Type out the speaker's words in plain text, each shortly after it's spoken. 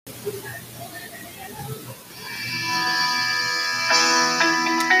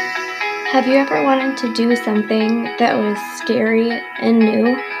Have you ever wanted to do something that was scary and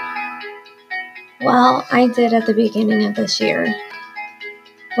new? Well, I did at the beginning of this year.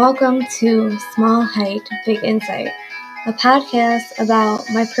 Welcome to Small Height, Big Insight, a podcast about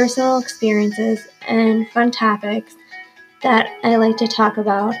my personal experiences and fun topics that I like to talk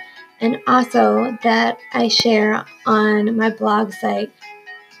about, and also that I share on my blog site.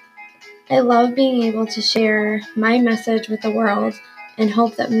 I love being able to share my message with the world and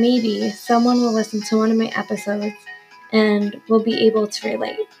hope that maybe someone will listen to one of my episodes and will be able to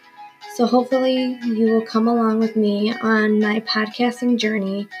relate. So hopefully you will come along with me on my podcasting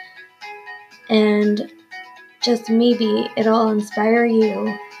journey, and just maybe it'll inspire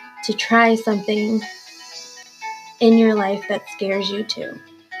you to try something in your life that scares you too.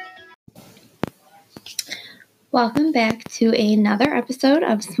 Welcome back to another episode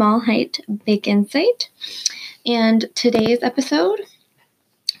of Small Height, Big Insight. And today's episode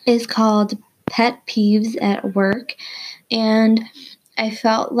is called Pet Peeves at Work. And I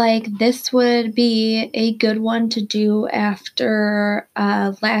felt like this would be a good one to do after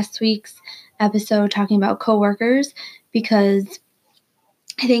last week's episode talking about coworkers, because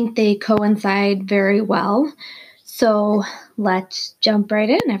I think they coincide very well. So let's jump right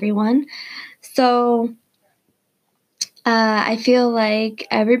in, everyone. So I feel like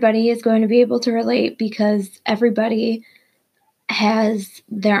everybody is going to be able to relate, because everybody has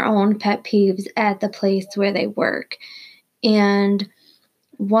their own pet peeves at the place where they work. And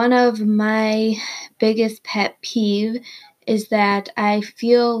one of my biggest pet peeve is that I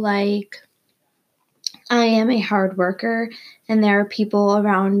feel like I am a hard worker and there are people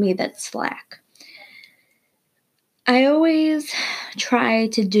around me that slack. I always try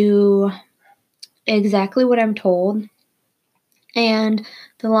to do exactly what I'm told. And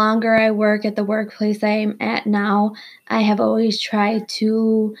the longer I work at the workplace I'm at now, I have always tried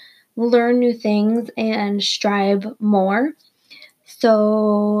to learn new things and strive more,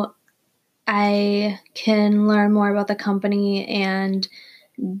 so I can learn more about the company and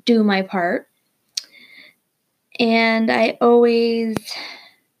do my part. And I always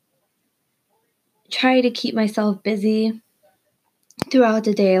try to keep myself busy throughout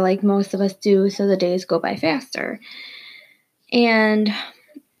the day, like most of us do, so the days go by faster. And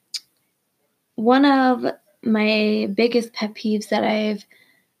one of my biggest pet peeves that I've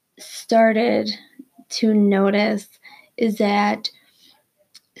started to notice is that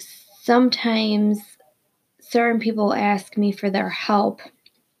sometimes certain people ask me for their help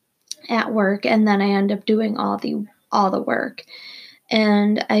at work, and then I end up doing all the work.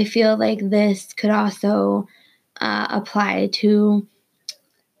 And I feel like this could also apply to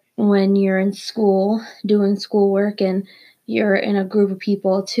when you're in school doing schoolwork and you're in a group of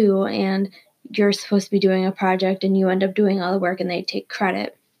people too, and you're supposed to be doing a project and you end up doing all the work and they take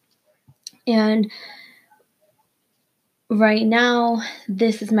credit. And right now,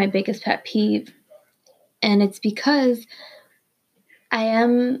 this is my biggest pet peeve. And it's because I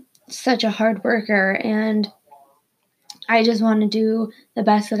am such a hard worker and I just want to do the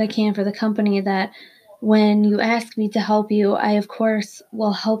best that I can for the company, that when you ask me to help you, I of course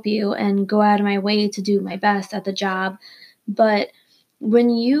will help you and go out of my way to do my best at the job. But when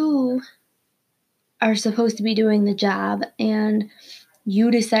you are supposed to be doing the job and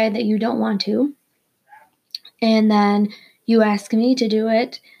you decide that you don't want to, and then you ask me to do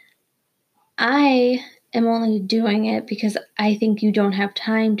it, I am only doing it because I think you don't have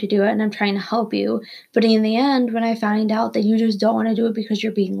time to do it and I'm trying to help you. But in the end, when I find out that you just don't want to do it because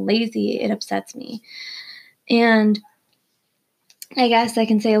you're being lazy, it upsets me. And I guess I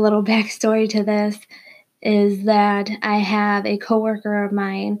can say a little backstory to this is that I have a coworker of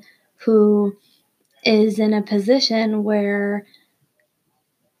mine who is in a position where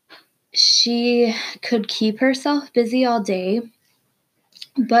she could keep herself busy all day,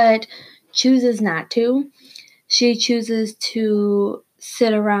 but chooses not to. She chooses to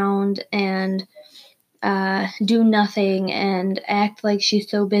sit around and do nothing and act like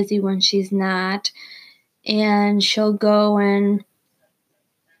she's so busy when she's not. And she'll go and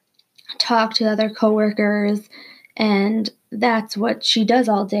talk to other coworkers, and that's what she does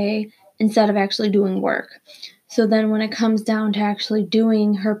all day instead of actually doing work. So then when it comes down to actually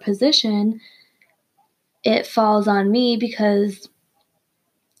doing her position, it falls on me because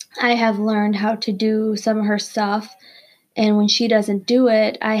I have learned how to do some of her stuff, and when she doesn't do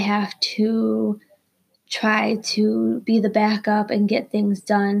it, I have to try to be the backup and get things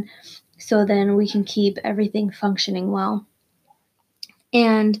done so then we can keep everything functioning well.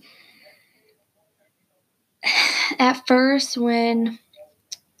 And at first, when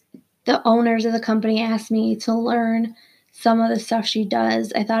the owners of the company asked me to learn some of the stuff she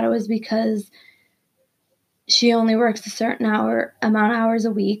does, I thought it was because she only works a certain amount of hours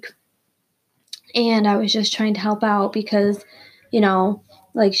a week. And I was just trying to help out because,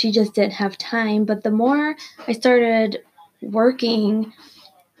 like she just didn't have time. But the more I started working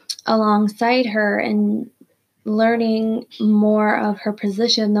alongside her and learning more of her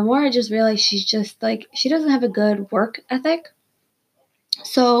position, the more I just realized she's just like, she doesn't have a good work ethic.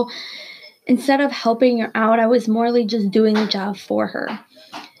 So instead of helping her out, I was morely just doing the job for her.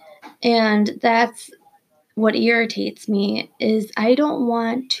 And that's what irritates me is I don't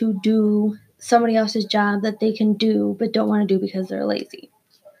want to do somebody else's job that they can do but don't want to do because they're lazy.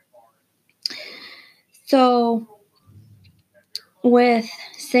 So with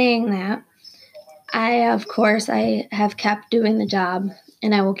saying that, of course, I have kept doing the job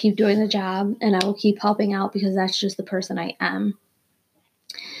and I will keep doing the job and I will keep helping out because that's just the person I am.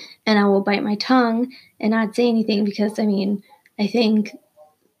 And I will bite my tongue and not say anything because, I think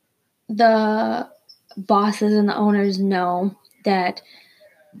the bosses and the owners know that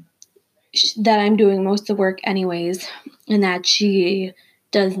I'm doing most of the work anyways and that she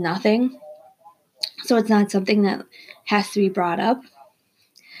does nothing. So it's not something that has to be brought up.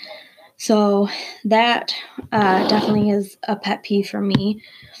 So that definitely is a pet peeve for me.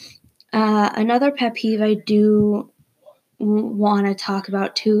 Another pet peeve I do want to talk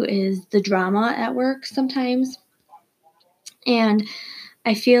about too is the drama at work sometimes. And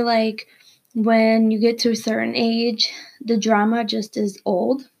I feel like when you get to a certain age, the drama just is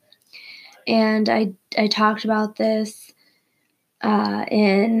old. And I talked about this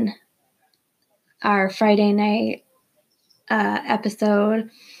in our Friday night episode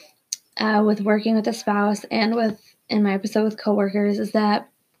with working with a spouse and in my episode with coworkers, is that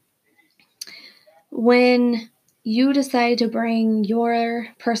when you decide to bring your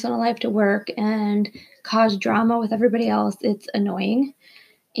personal life to work and cause drama with everybody else, it's annoying.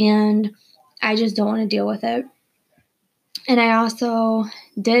 And I just don't want to deal with it. And I also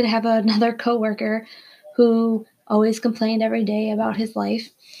did have another coworker who always complained every day about his life.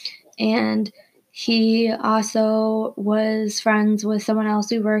 And he also was friends with someone else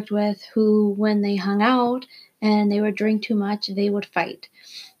we worked with who, when they hung out and they would drink too much, they would fight.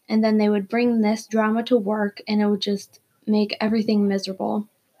 And then they would bring this drama to work and it would just make everything miserable.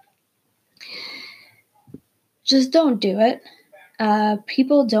 Just don't do it.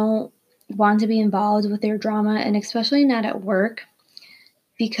 People don't want to be involved with their drama, and especially not at work,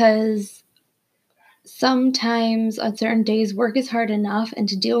 because sometimes on certain days work is hard enough and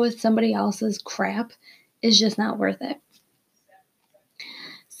to deal with somebody else's crap is just not worth it.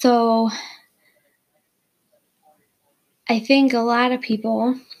 So I think a lot of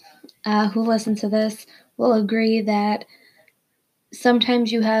people who listen to this will agree that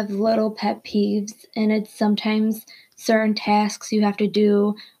sometimes you have little pet peeves, and it's sometimes certain tasks you have to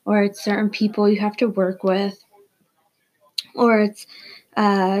do, or it's certain people you have to work with, or it's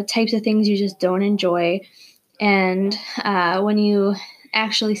types of things you just don't enjoy. And when you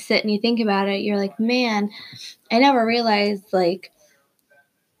actually sit and you think about it, you're like, man, I never realized, like,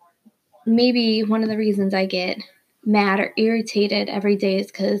 maybe one of the reasons I get mad or irritated every day is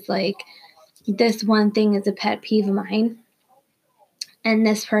because, like, this one thing is a pet peeve of mine and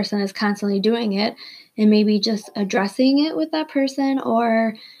this person is constantly doing it, and maybe just addressing it with that person,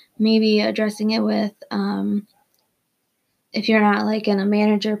 or maybe addressing it with, if you're not like in a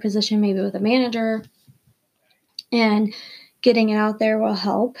manager position, maybe with a manager, and getting it out there will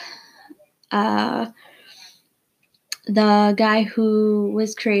help. The guy who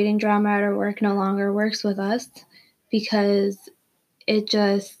was creating drama at our work no longer works with us because it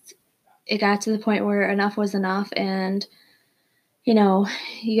got to the point where enough was enough, and you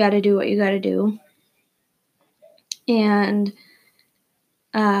got to do what you got to do. And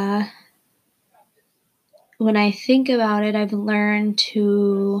when I think about it, I've learned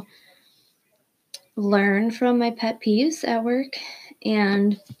to learn from my pet peeves at work,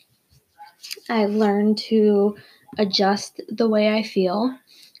 and I've learned to adjust the way I feel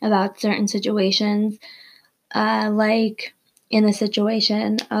about certain situations. Like in the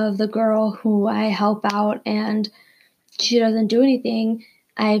situation of the girl who I help out and she doesn't do anything,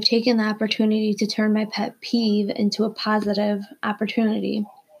 I've taken the opportunity to turn my pet peeve into a positive opportunity.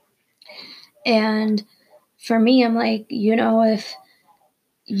 And for me, I'm like, if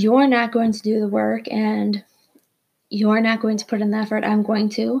you're not going to do the work and you're not going to put in the effort, I'm going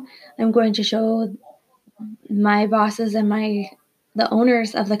to show my bosses and the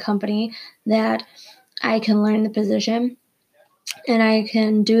owners of the company that I can learn the position and I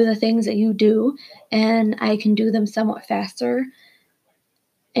can do the things that you do, and I can do them somewhat faster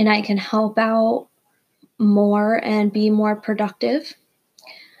and I can help out more and be more productive.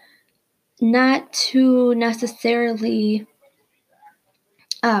 Not to necessarily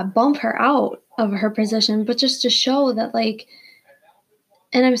bump her out of her position, but just to show that, like,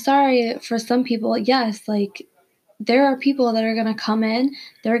 and I'm sorry for some people, yes, like, there are people that are going to come in,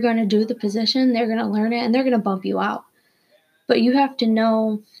 they're going to do the position, they're going to learn it, and they're going to bump you out. But you have to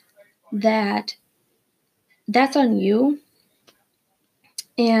know that that's on you,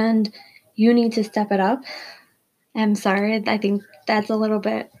 and you need to step it up. I'm sorry, I think that's a little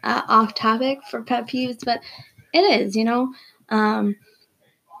bit off topic for pet peeves, but it is,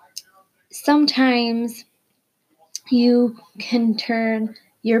 sometimes you can turn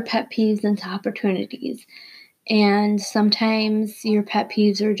your pet peeves into opportunities. And sometimes your pet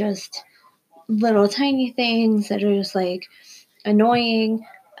peeves are just little tiny things that are just like annoying.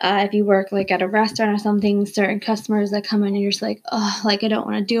 If you work like at a restaurant or something, certain customers that come in and you're just like, oh, like I don't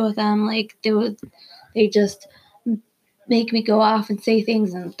want to deal with them. Like they just make me go off and say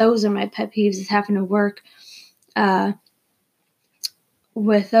things, and those are my pet peeves, is having to work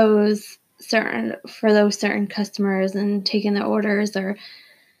with those certain customers and taking their orders, or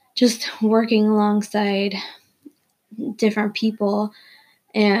just working alongside different people,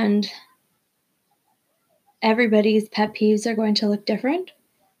 and everybody's pet peeves are going to look different.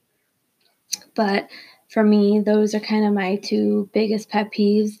 But for me, those are kind of my two biggest pet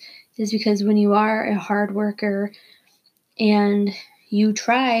peeves, is because when you are a hard worker and you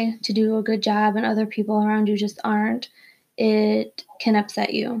try to do a good job and other people around you just aren't, it can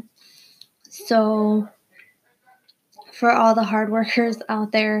upset you. So for all the hard workers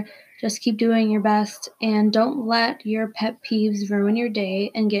out there, just keep doing your best and don't let your pet peeves ruin your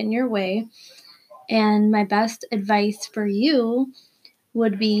day and get in your way. And my best advice for you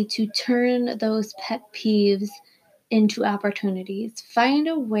would be to turn those pet peeves into opportunities. Find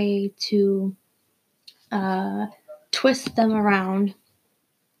a way to twist them around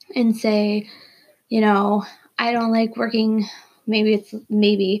and say, I don't like working, I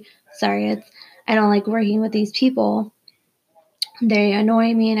don't like working with these people. They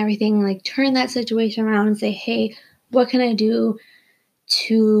annoy me and everything. Like, turn that situation around and say, hey, what can I do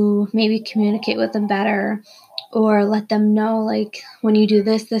to maybe communicate with them better, or let them know, like, when you do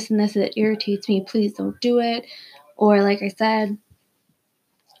this, this, and this, it irritates me, please don't do it. Or like I said,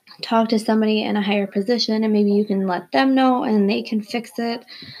 talk to somebody in a higher position and maybe you can let them know and they can fix it.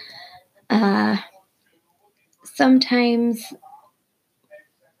 Sometimes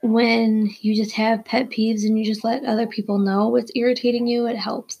when you just have pet peeves and you just let other people know what's irritating you, it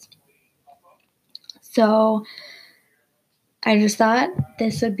helps. So I just thought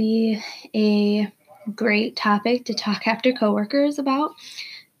this would be a great topic to talk after coworkers about,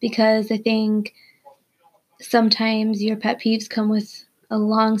 because I think sometimes your pet peeves come with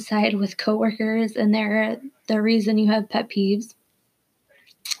alongside with coworkers, and they're the reason you have pet peeves.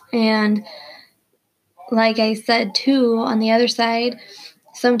 And like I said too, on the other side,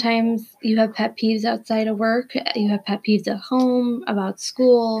 sometimes you have pet peeves outside of work, you have pet peeves at home, about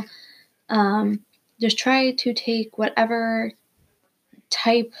school. Just try to take whatever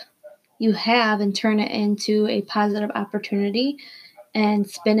type you have and turn it into a positive opportunity and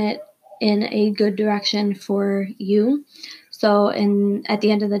spin it in a good direction for you. So, at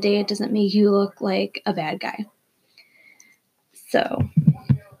the end of the day, it doesn't make you look like a bad guy. So,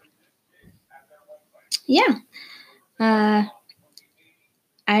 yeah.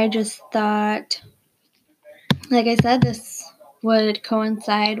 I just thought, like I said, this would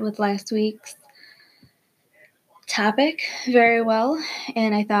coincide with last week's topic very well,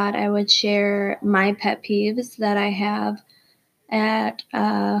 and I thought I would share my pet peeves that I have at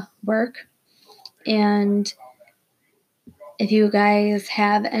work. And if you guys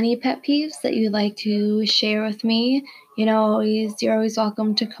have any pet peeves that you'd like to share with me, you're always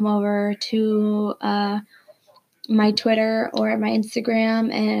welcome to come over to my Twitter or my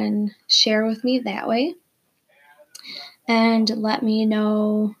Instagram and share with me that way. And let me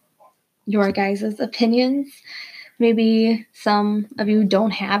know your guys' opinions. Maybe some of you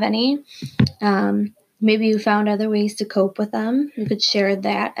don't have any. Maybe you found other ways to cope with them. You could share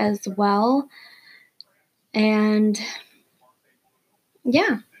that as well. And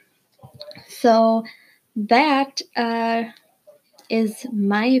yeah, so that is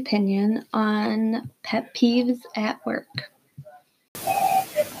my opinion on pet peeves at work.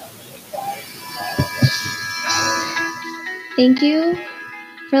 Thank you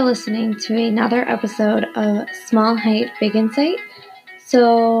for listening to another episode of Small Height, Big Insight.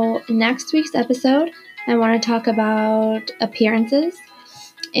 So next week's episode, I want to talk about appearances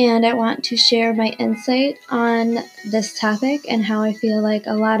And I want to share my insight on this topic and how I feel like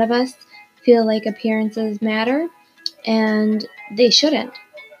a lot of us feel like appearances matter and they shouldn't.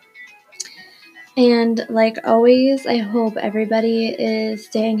 And like always, I hope everybody is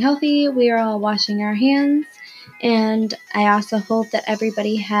staying healthy. We are all washing our hands. And I also hope that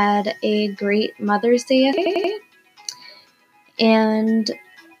everybody had a great Mother's Day yesterday. And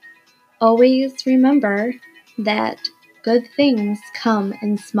always remember that good things come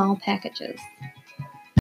in small packages.